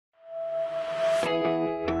In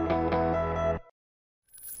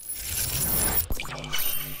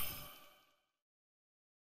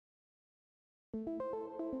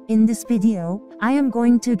this video, I am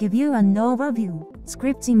going to give you an overview,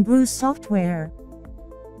 scripts in Brew software.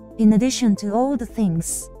 In addition to all the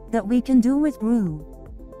things that we can do with Brew,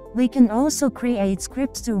 we can also create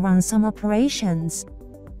scripts to run some operations.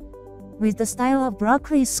 With the style of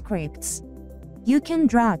broccoli scripts, you can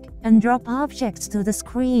drag and drop objects to the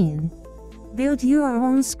screen. Build your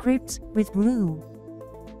own scripts with Brew.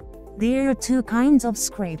 There are two kinds of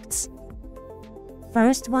scripts.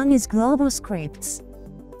 First one is global scripts.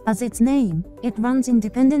 As its name, it runs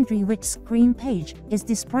independently which screen page is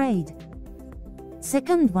displayed.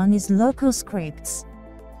 Second one is local scripts.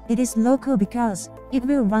 It is local because it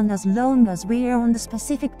will run as long as we are on the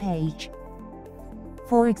specific page.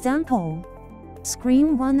 For example,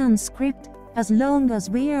 screen 1 unscript, as long as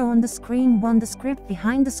we are on the screen 1, the script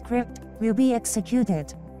behind the script will be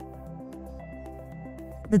executed.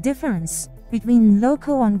 The difference between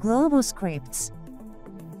local and global scripts.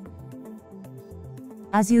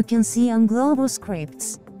 As you can see on global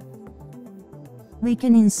scripts, we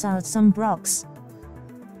can insert some blocks.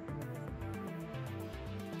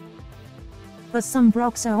 But some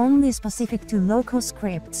blocks are only specific to local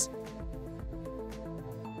scripts.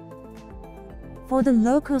 For the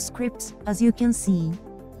local scripts, as you can see,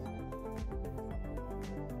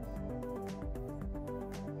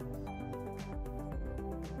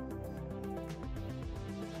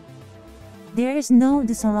 there is no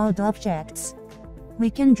disallowed objects. We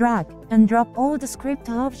can drag and drop all the script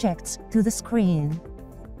objects to the screen.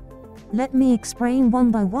 Let me explain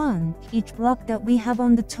one by one each block that we have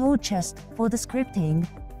on the tool chest for the scripting.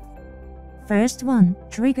 First one,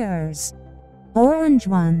 triggers. Orange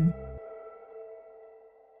one.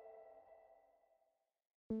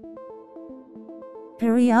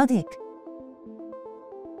 Periodic.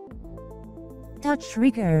 Touch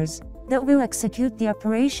triggers that will execute the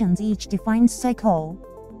operations each defined cycle.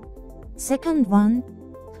 Second one,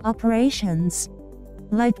 operations.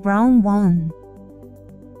 Light brown one.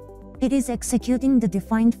 It is executing the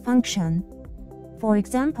defined function. For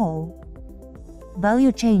example,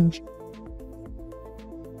 value change.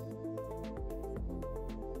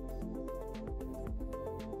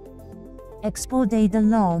 Export data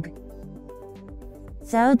log.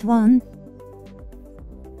 Third one,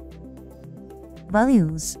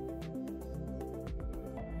 values.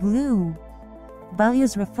 Blue.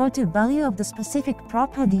 Values refer to value of the specific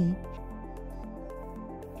property.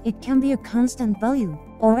 It can be a constant value,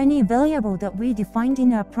 or any variable that we defined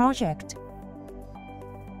in our project,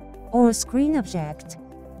 or a screen object.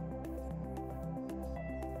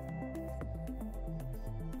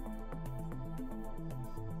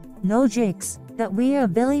 Logics that we are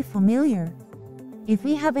very familiar. If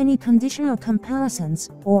we have any conditional comparisons,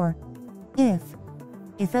 or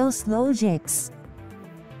if-else logics.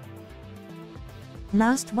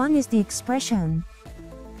 Last one is the expression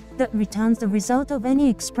that returns the result of any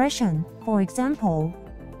expression, for example,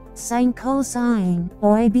 sine, cosine,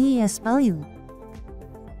 or ABS value.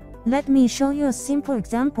 Let me show you a simple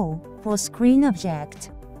example for screen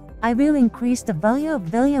object. I will increase the value of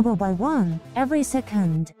variable by 1 every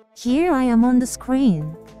second. Here I am on the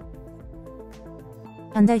screen,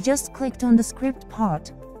 and I just clicked on the script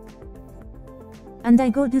part, and I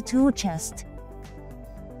go to tool chest.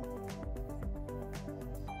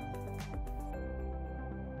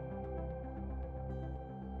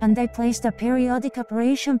 And I placed a periodic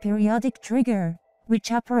operation periodic trigger,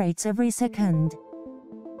 which operates every second.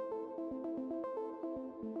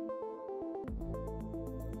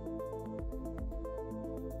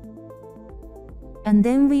 And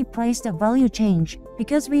then we placed a value change,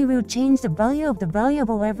 because we will change the value of the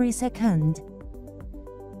variable every second.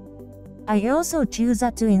 I also choose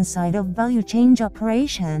that to inside of value change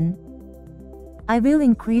operation. I will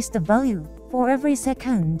increase the value for every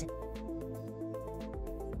second.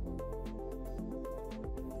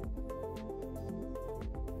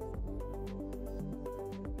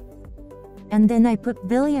 And then I put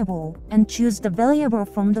variable and choose the variable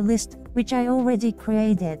from the list which I already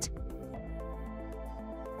created.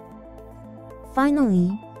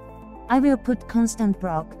 Finally, I will put constant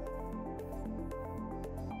block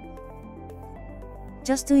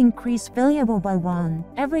just to increase variable by 1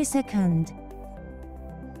 every second.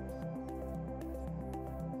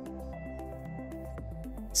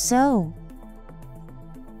 So,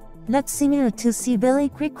 let's simulate to see very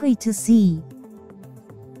quickly to see.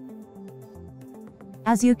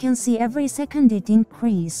 As you can see, every second it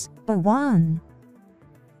increases by 1.